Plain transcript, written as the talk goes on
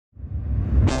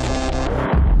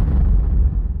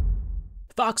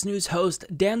Fox News host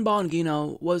Dan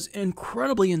Bongino was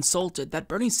incredibly insulted that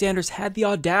Bernie Sanders had the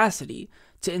audacity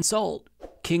to insult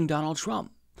King Donald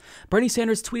Trump. Bernie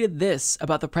Sanders tweeted this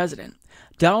about the president: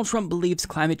 "Donald Trump believes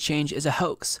climate change is a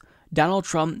hoax. Donald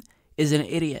Trump is an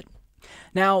idiot."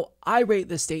 Now, I rate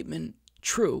this statement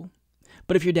true,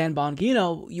 but if you're Dan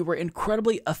Bongino, you were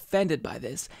incredibly offended by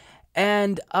this.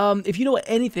 And if you know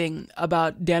anything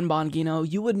about Dan Bongino,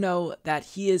 you would know that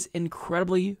he is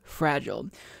incredibly fragile.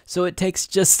 So it takes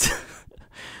just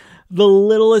the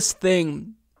littlest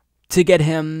thing to get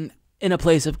him in a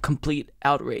place of complete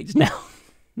outrage. Now,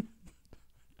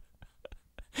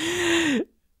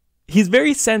 he's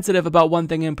very sensitive about one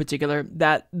thing in particular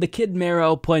that the kid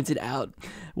Mero pointed out,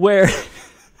 where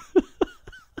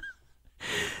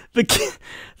the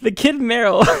kid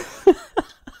Mero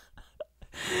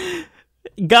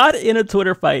got in a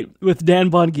Twitter fight with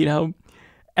Dan Bongino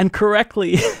and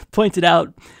correctly pointed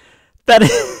out that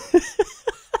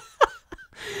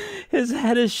his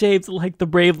head is shaped like the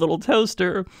brave little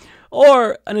toaster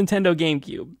or a Nintendo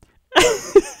GameCube.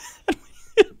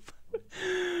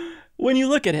 When you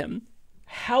look at him,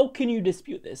 how can you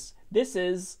dispute this? This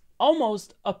is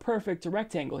almost a perfect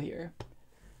rectangle here.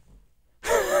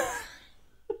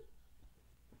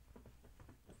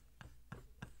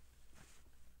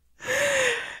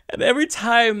 And every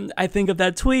time I think of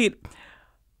that tweet,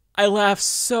 I laugh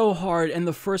so hard. And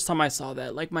the first time I saw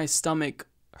that, like, my stomach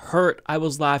hurt. I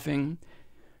was laughing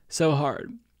so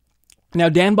hard. Now,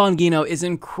 Dan Bongino is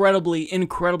incredibly,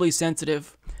 incredibly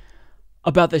sensitive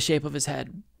about the shape of his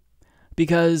head.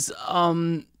 Because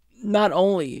not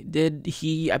only did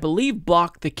he, I believe,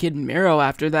 block the kid Mero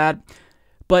after that,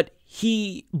 but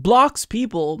he blocks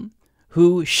people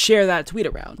who share that tweet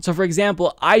around. So, for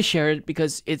example, I shared it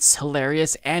because it's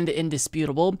hilarious and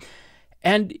indisputable,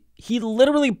 and he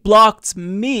literally blocked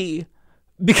me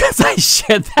because I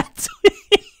shared that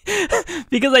tweet.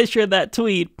 Because I shared that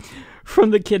tweet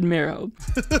from the kid Mero.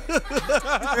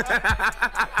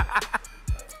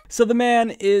 So the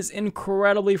man is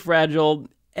incredibly fragile,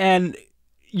 and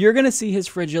you're going to see his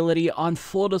fragility on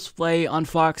full display on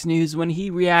Fox News when he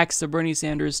reacts to Bernie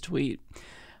Sanders' tweet.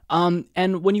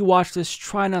 And when you watch this,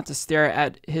 try not to stare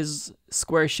at his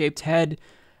square-shaped head.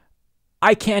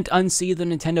 I can't unsee the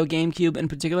Nintendo GameCube in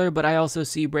particular, but I also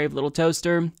see Brave Little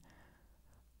Toaster.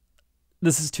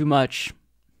 This is too much.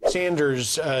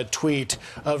 Sanders' tweet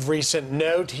of recent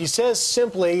note. He says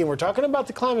simply, and we're talking about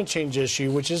the climate change issue,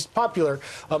 which is popular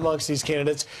amongst these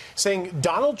candidates, saying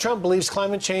Donald Trump believes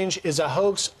climate change is a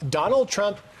hoax. Donald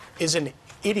Trump is an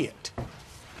idiot.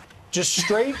 Just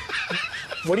straight.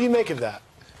 What do you make of that?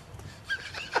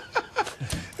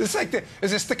 It's like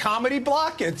is this the comedy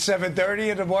block at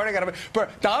 7:30 in the morning?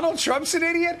 Donald Trump's an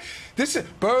idiot? This is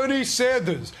Bernie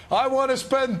Sanders. I want to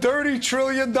spend $30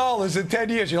 trillion in 10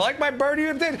 years. You like my Bernie?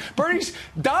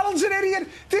 Donald's an idiot?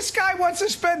 This guy wants to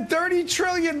spend $30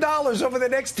 trillion over the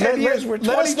next 10 years. We're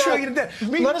 $20 trillion in debt.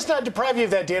 Let us not deprive you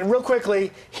of that, Dan. Real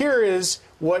quickly, here is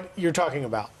what you're talking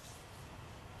about.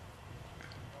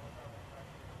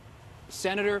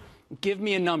 Senator, give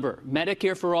me a number.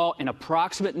 Medicare for all, an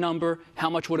approximate number. How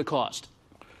much would it cost?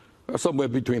 Somewhere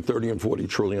between 30 and 40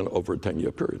 trillion over a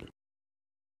 10-year period.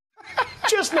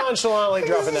 Just nonchalantly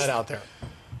dropping that out there.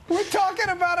 We're talking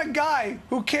about a guy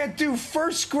who can't do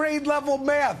first-grade level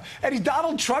math, and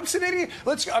Donald Trump's an idiot.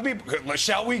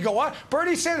 Shall we go on?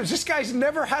 Bernie Sanders, this guy's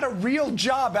never had a real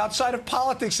job outside of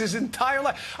politics his entire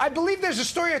life. I believe there's a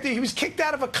story out there. He was kicked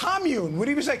out of a commune when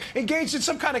he was engaged in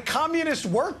some kind of communist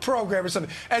work program or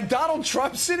something. And Donald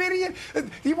Trump's an idiot.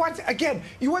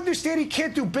 You understand he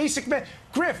can't do basic math.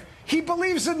 Griff, he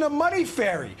believes in the money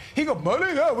fairy. He goes,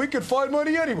 money? Yeah, we could find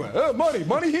money anywhere.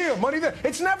 Money here, money there.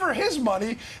 It's never his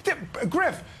money.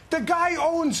 Griff, the guy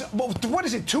owns, what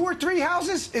is it, 2 or 3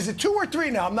 houses? Is it 2 or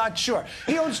 3 now? I'm not sure.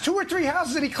 He owns 2 or 3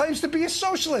 houses and he claims to be a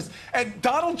socialist. And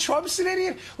Donald Trump's an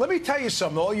idiot? Let me tell you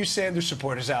something, all you Sanders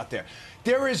supporters out there.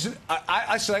 There is,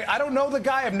 I don't know the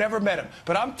guy, I've never met him,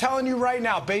 but I'm telling you right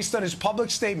now, based on his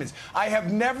public statements, I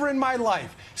have never in my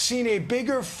life seen a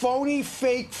bigger phony,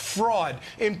 fake fraud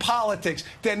in politics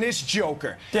than this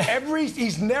joker.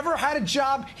 He's never had a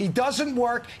job, he doesn't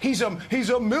work,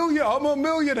 I'm a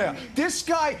millionaire. This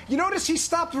guy, you notice he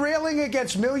stopped railing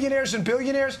against millionaires and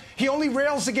billionaires? He only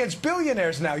rails against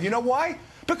billionaires now. You know why?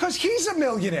 Because he's a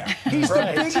millionaire. He's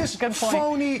the biggest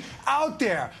phony out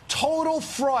there. Total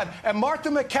fraud. And Martha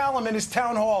McCallum in his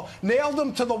town hall nailed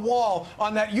him to the wall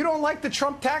on that. You don't like the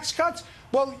Trump tax cuts?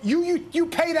 Well, you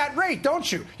pay that rate,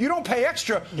 don't you? You don't pay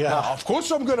extra. Yeah. Well, of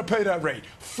course I'm going to pay that rate.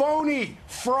 Phony,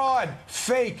 fraud,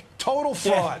 fake, total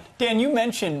fraud. Dan, you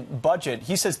mentioned budget.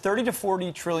 He says $30 to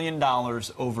 $40 trillion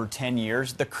over 10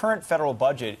 years. The current federal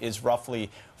budget is roughly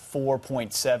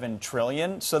 $4.7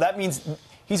 trillion. So that means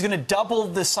he's going to double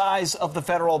the size of the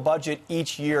federal budget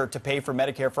each year to pay for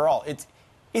Medicare for all.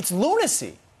 It's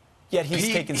lunacy. Yet he's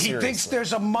taken seriously. He thinks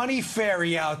there's a money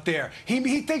fairy out there.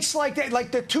 He thinks like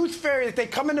the tooth fairy, that they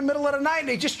come in the middle of the night and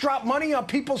they just drop money on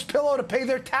people's pillow to pay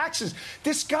their taxes.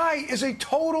 This guy is a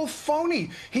total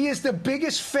phony. He is the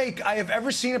biggest fake I have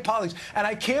ever seen in politics. And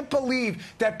I can't believe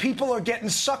that people are getting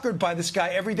suckered by this guy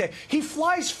every day. He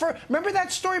flies for, remember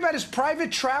that story about his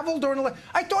private travel during the,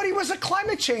 I thought he was a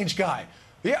climate change guy.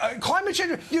 Yeah, climate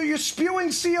change, you're spewing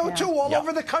CO2 all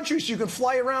over the country so you can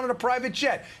fly around in a private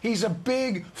jet. He's a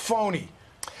big phoney.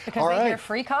 Because they hear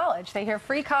free college. They hear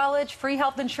free college, free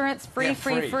health insurance, free,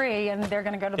 and they're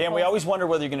going to go to the Dan, we always wonder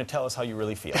whether you're going to tell us how you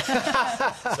really feel.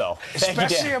 So,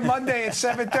 especially on Monday at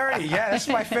 7:30. Yeah, that's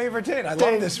my favorite day. I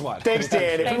love this one. Thanks,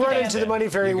 Dan. If we run into the money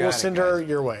fairy, we'll send her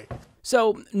your way.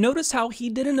 So notice how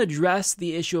he didn't address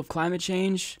the issue of climate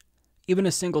change even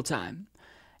a single time.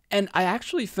 And I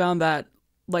actually found that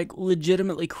like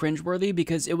legitimately cringeworthy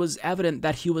because it was evident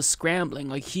that he was scrambling.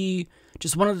 Like he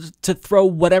just wanted to throw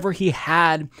whatever he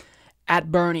had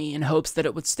at Bernie in hopes that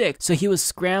it would stick. So he was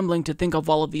scrambling to think of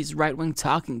all of these right-wing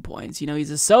talking points. You know, he's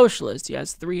a socialist. He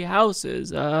has 3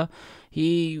 houses.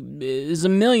 He is a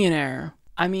millionaire.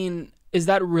 I mean, is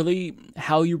that really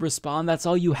how you respond? That's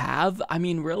all you have? I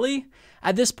mean, really?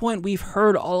 At this point, we've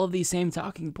heard all of these same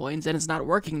talking points, and it's not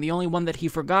working. The only one that he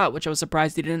forgot, which I was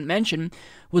surprised he didn't mention,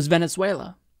 was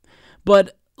Venezuela.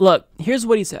 But look, here's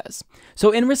what he says.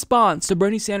 So in response to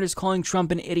Bernie Sanders calling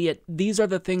Trump an idiot, these are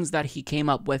the things that he came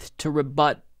up with to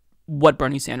rebut what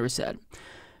Bernie Sanders said.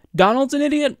 Donald's an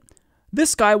idiot.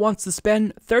 This guy wants to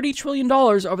spend $30 trillion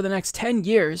over the next 10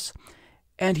 years,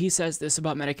 and he says this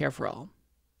about Medicare for all.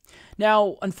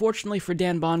 Now, unfortunately for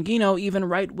Dan Bongino, even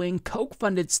right-wing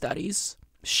Koch-funded studies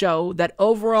show that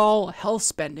overall health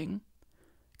spending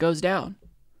goes down.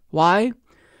 Why?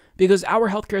 Because our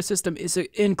healthcare system is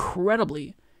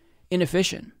incredibly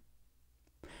inefficient.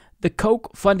 The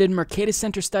Koch-funded Mercatus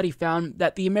Center study found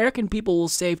that the American people will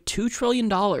save $2 trillion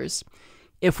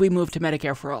if we move to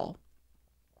Medicare for all.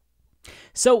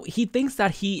 So he thinks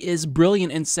that he is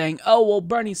brilliant in saying, oh, well,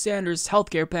 Bernie Sanders'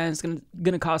 healthcare plan is going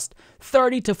to cost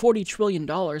 $30 to $40 trillion.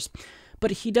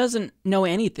 But he doesn't know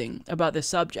anything about this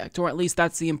subject, or at least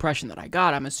that's the impression that I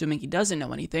got. I'm assuming he doesn't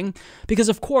know anything. Because,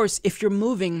 of course, if you're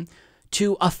moving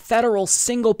to a federal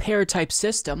single-payer type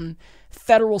system,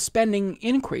 federal spending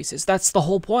increases. That's the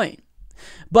whole point.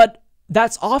 But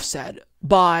that's offset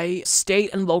by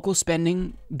state and local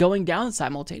spending going down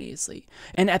simultaneously.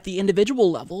 And at the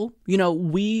individual level, you know,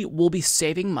 we will be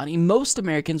saving money. Most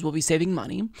Americans will be saving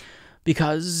money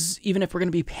because even if we're going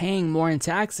to be paying more in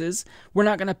taxes, we're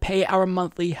not going to pay our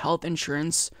monthly health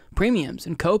insurance premiums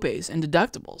and copays and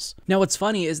deductibles. Now, what's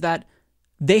funny is that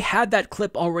they had that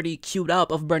clip already queued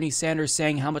up of Bernie Sanders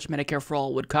saying how much Medicare for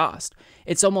all would cost.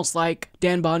 It's almost like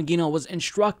Dan Bongino was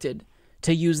instructed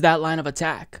to use that line of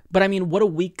attack. But I mean, what a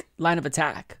weak line of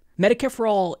attack. Medicare for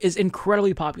all is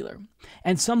incredibly popular,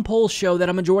 and some polls show that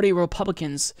a majority of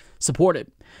Republicans support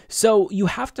it. So you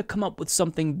have to come up with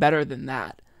something better than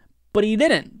that. But he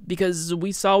didn't, because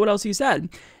we saw what else he said.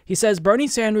 He says Bernie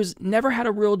Sanders never had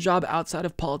a real job outside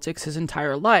of politics his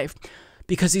entire life,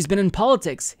 because he's been in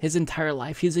politics his entire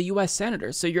life. He's a U.S.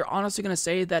 senator. So you're honestly going to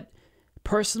say that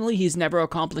personally he's never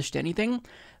accomplished anything?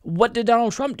 What did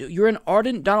Donald Trump do? You're an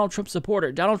ardent Donald Trump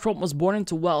supporter. Donald Trump was born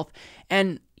into wealth,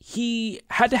 and he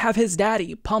had to have his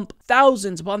daddy pump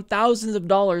thousands upon thousands of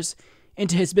dollars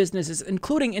into his businesses,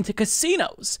 including into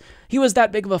casinos. He was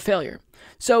that big of a failure.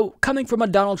 So coming from a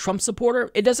Donald Trump supporter,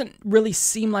 it doesn't really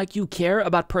seem like you care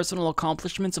about personal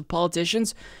accomplishments of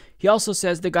politicians. He also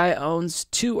says the guy owns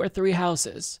 2 or 3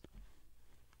 houses.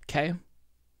 Okay?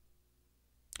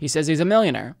 He says he's a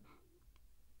millionaire.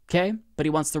 Okay? But he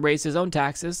wants to raise his own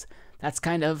taxes. That's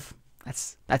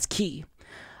key.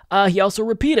 He also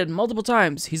repeated multiple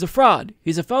times, he's a fraud,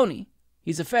 he's a phony,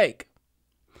 he's a fake.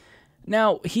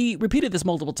 Now, he repeated this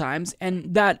multiple times,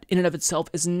 and that in and of itself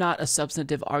is not a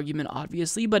substantive argument,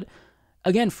 obviously, but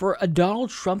again, for a Donald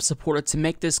Trump supporter to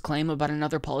make this claim about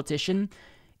another politician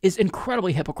is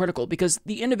incredibly hypocritical, because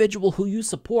the individual who you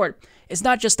support is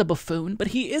not just a buffoon, but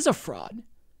he is a fraud.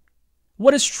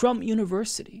 What is Trump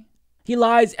University? He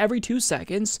lies every 2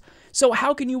 seconds. So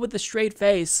how can you, with a straight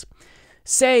face,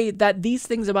 say that these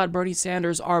things about Bernie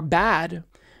Sanders are bad,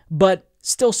 but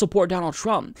still support Donald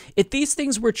Trump? If these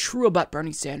things were true about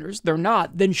Bernie Sanders, they're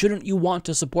not, then shouldn't you want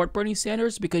to support Bernie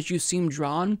Sanders because you seem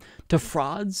drawn to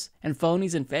frauds and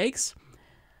phonies and fakes?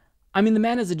 I mean, the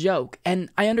man is a joke, and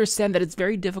I understand that it's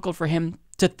very difficult for him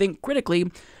to think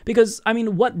critically because, I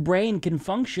mean, what brain can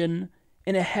function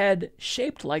in a head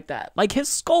shaped like that? Like, his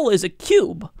skull is a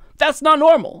cube. That's not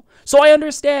normal. So I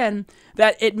understand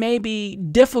that it may be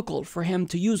difficult for him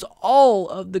to use all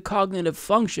of the cognitive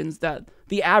functions that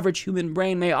the average human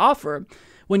brain may offer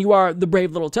when you are the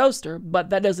brave little toaster, but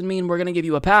that doesn't mean we're going to give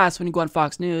you a pass when you go on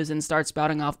Fox News and start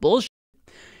spouting off bullshit.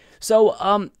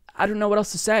 So, I don't know what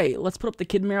else to say. Let's put up the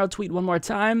Kid Mero tweet one more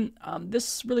time.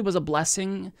 This really was a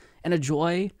blessing and a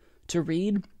joy to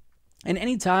read. And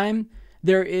anytime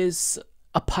there is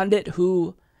a pundit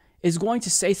who is going to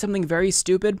say something very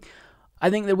stupid, I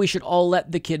think that we should all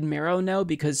let the Kid Mero know,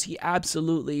 because he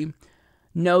absolutely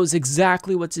knows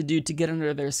exactly what to do to get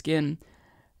under their skin.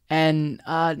 And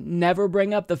never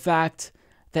bring up the fact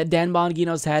that Dan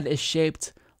Bongino's head is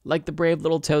shaped like the brave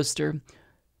little toaster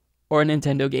or a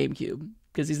Nintendo GameCube,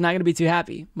 because he's not going to be too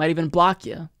happy. Might even block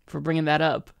you for bringing that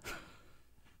up.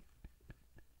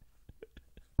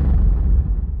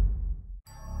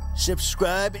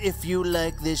 Subscribe if you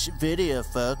like this video,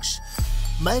 folks.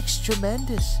 Mike's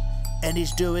tremendous, and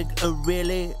he's doing a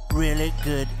really, really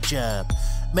good job.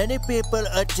 Many people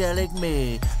are telling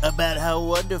me about how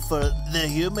wonderful the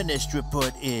Humanist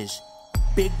Report is.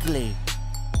 Bigly.